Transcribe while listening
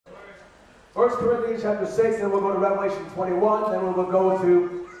1 Corinthians chapter 6, then we'll go to Revelation 21, then we'll go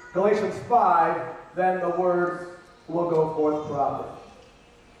to Galatians 5, then the word will go forth properly.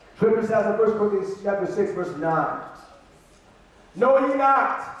 Scripture says in 1 Corinthians chapter 6, verse 9, know ye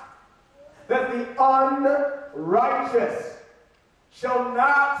not that the unrighteous shall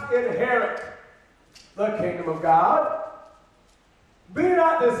not inherit the kingdom of God? Be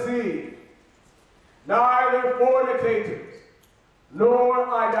not deceived, neither fornicators, nor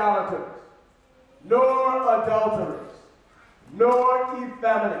idolaters, nor adulterers, nor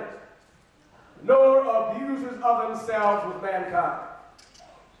effeminate, nor abusers of themselves with mankind,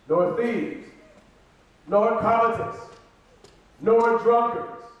 nor thieves, nor covetous, nor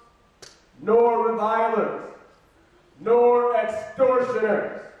drunkards, nor revilers, nor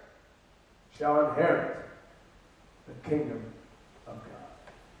extortioners shall inherit the kingdom of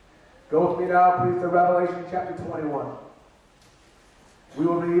God. Go with me now, please, to Revelation chapter 21. We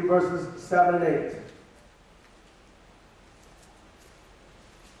will read verses 7 and 8.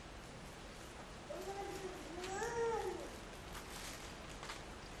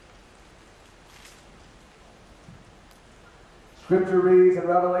 Scripture reads in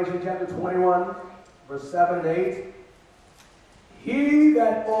Revelation chapter 21, verse 7 and 8, he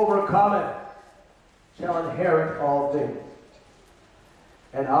that overcometh shall inherit all things,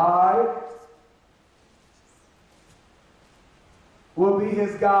 and I will be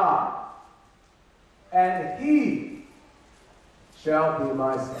his God, and he shall be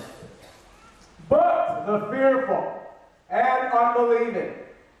my son. But the fearful and unbelieving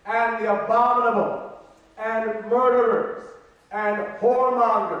and the abominable and murderers and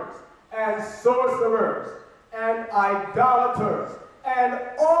whoremongers and sorcerers and idolaters and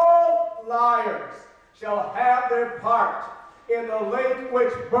all liars shall have their part in the lake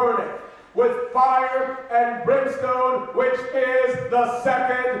which burneth with fire and brimstone, which is the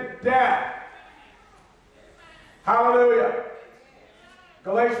second death. Hallelujah.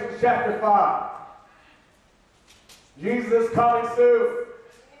 Galatians chapter 5. Jesus is coming soon.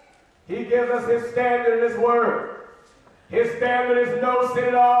 He gives us his standard in his word. His standard is no sin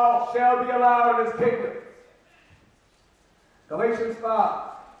at all shall be allowed in his kingdom. Galatians 5.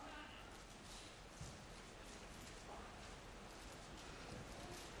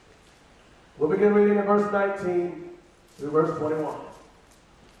 We'll begin reading in verse 19 through verse 21.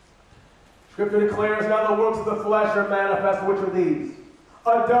 Scripture declares, now the works of the flesh are manifest, which are these: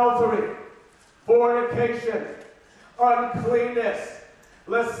 adultery, fornication, uncleanness,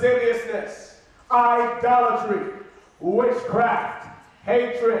 lasciviousness, idolatry, witchcraft,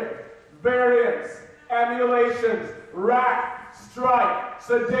 hatred, variance, emulations, wrath, strife,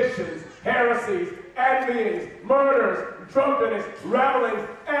 seditions, heresies, envyings, murders, drunkenness, revelings,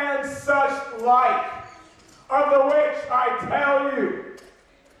 and such like, of the which I tell you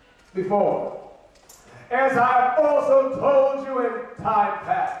before, as I have also told you in time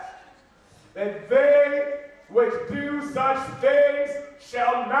past, that they which do such things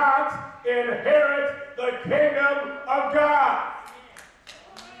shall not inherit the kingdom of God.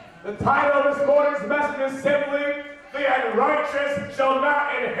 The title of this morning's message is simply, the unrighteous shall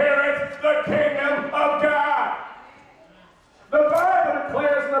not inherit the kingdom of God. The Bible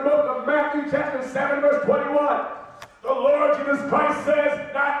declares in the book of Matthew chapter 7 verse 21, the Lord Jesus Christ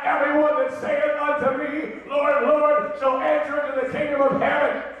says, not everyone that saith unto me, Lord, Lord, shall enter into the kingdom of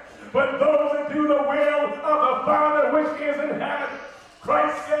heaven, but those that do the will of the Father which is in heaven.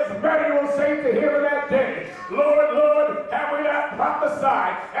 Christ says, many will say to him in that day, Lord, Lord, have we not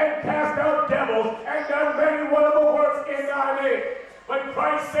prophesied and cast out devils and done many wonderful works in thy name? But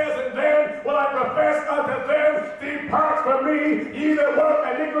Christ says, and then will I profess unto them, depart from me, ye that work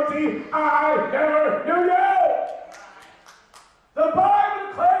iniquity, I never knew you. The Bible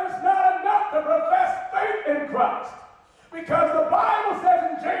declares it's not enough to profess faith in Christ. Because the Bible says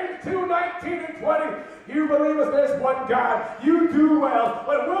in James 2:19 and 20, you believest there's one God, you do well,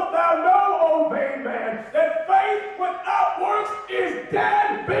 but wilt thou know, O vain man, that faith without works is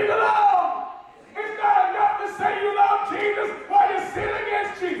dead being alone. It's not enough to say you love Jesus while you sin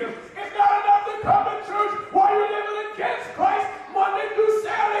against Jesus. It's not enough to come to church while you're living against Christ Monday through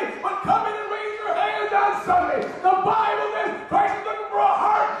Saturday, but come in and raise your hands on Sunday. The Bible says Christ is looking for a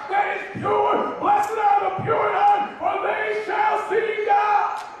heart that is pure. Blessed are the pure in heart, for they shall see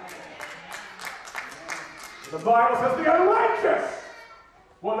God. The Bible says the unrighteous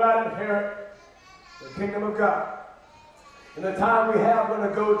will not inherit the kingdom of God. In the time we have, we're going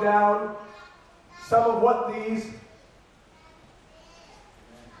to go down some of what these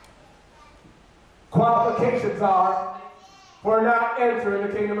qualifications are for not entering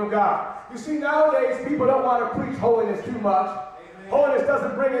the kingdom of God. You see, nowadays people don't want to preach holiness too much. Holiness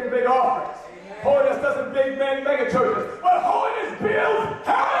doesn't bring in big offerings. Holiness doesn't big men mega churches, but holiness builds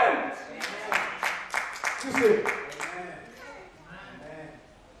heaven. You see,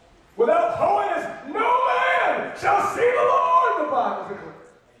 without holiness, no man shall see the Lord, the Bible declares.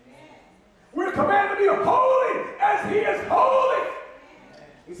 We're commanded to be holy as he is holy.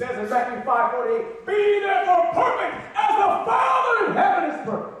 He says in Matthew 5:48, be therefore perfect as the Father in heaven is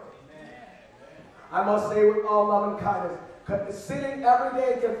perfect. I must say with all love and kindness, sinning every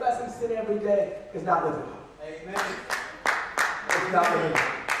day and confessing sin every day is not living. Amen. It's not living.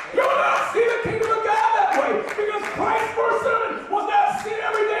 You will not see the kingdom of God that way, because Christ's first sermon was not sin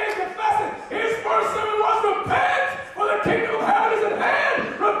every day and confessing. His first sermon was repent, for the kingdom of heaven is at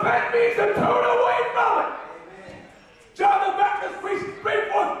hand. Repent means to turn away from it. Amen. John the Baptist preached, bring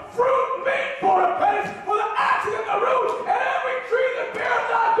forth fruit meet for repentance, for the axe is at the root, and every tree that bears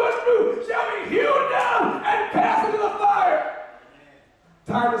not good fruit shall be hewn down and cast into the fire.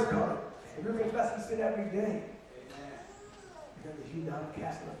 Time is coming. If you're confessing sin every day, you're going to be hewn down and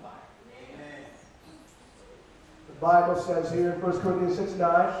cast in the fire. Amen. The Bible says here in 1 Corinthians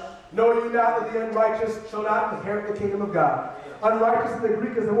 6:9, know you not that the unrighteous shall not inherit the kingdom of God. Unrighteous in the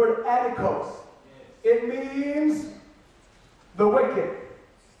Greek is the word adikos. It means the wicked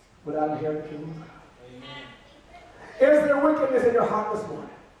would not inherit the kingdom of God. Amen. Is there wickedness in your heart this morning?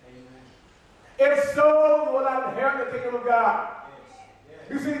 Amen. If so, you will not inherit the kingdom of God.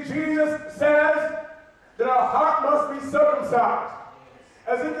 You see, Jesus says that our heart must be circumcised.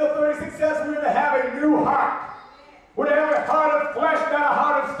 Ezekiel 36 says we're to have a new heart. We're to have a heart of flesh, not a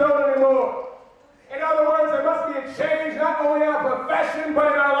heart of stone anymore. In other words, there must be a change not only in our profession,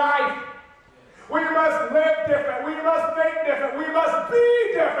 but in our life. We must live different. We must think different. We must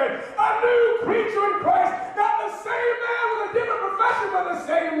be different. A new creature in Christ, not the same man with a different profession, but the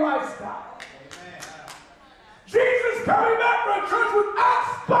same lifestyle. Jesus coming back for a church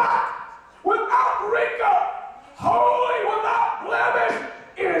without spot, without wrinkle, holy, without blemish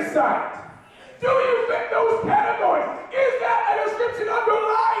in his sight. Do you fit those categories? Is that a description of your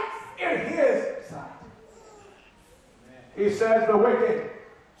life in his sight? He says the wicked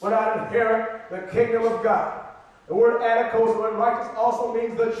will not inherit the kingdom of God. The word adikos, or unrighteous, also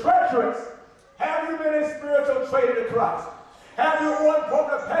means the treacherous. Have you been a spiritual traitor to Christ? Have you at one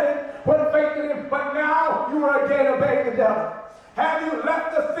point repented, put faith in him, but now you are again obeying the devil? Have you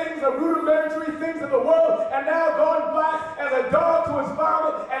left the things, the rudimentary things of the world, and now gone back as a dog to his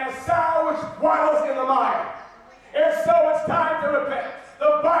vomit and a sow which waddles in the mire? If so, it's time to repent.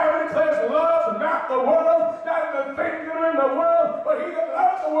 The Bible declares, love not the world, not the things that are in the world, but he that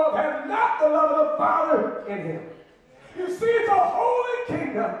loves the world has not the love of the Father in him. You see, it's a holy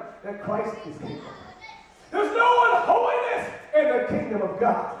kingdom that Christ is king of. There's no unholiness in the kingdom of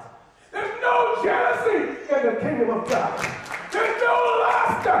God. There's no jealousy in the kingdom of God. There's no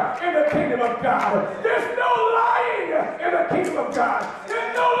laughter in the kingdom of God. There's no lying in the kingdom of God.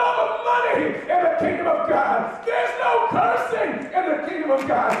 There's no love of money in the kingdom of God. There's no cursing in the kingdom of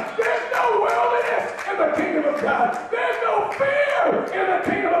God. There's no worldliness in the kingdom of God. There's no fear in the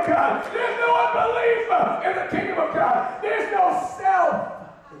kingdom of God. There's no unbelief in the kingdom of God. There's no self.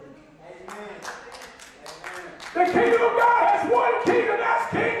 The kingdom of God has one king, and that's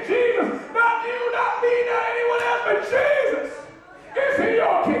King Jesus. Not you, not me, not anyone else, but Jesus. Is he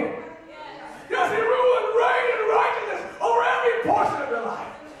your king? Does he rule and reign in righteousness over every portion of your life?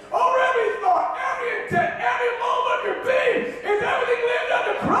 Over every thought, every intent, every moment of your being? Is everything lived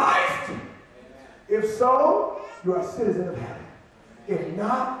under Christ? If so, you're a citizen of heaven. If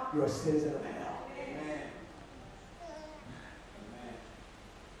not, you're a citizen of hell.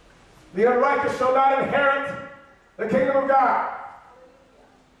 The unrighteous shall not inherit the kingdom of God.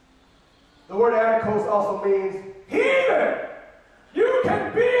 The word adikos also means heathen. You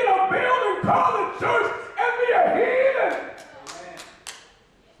can be in a building called the church and be a heathen.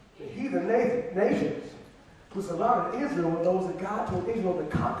 The heathen nations who surrounded Israel were those that God told Israel to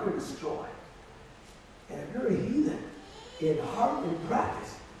conquer and destroy. And if you're a heathen in heart and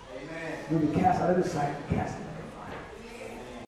practice, you'll be cast out of the sight and cast in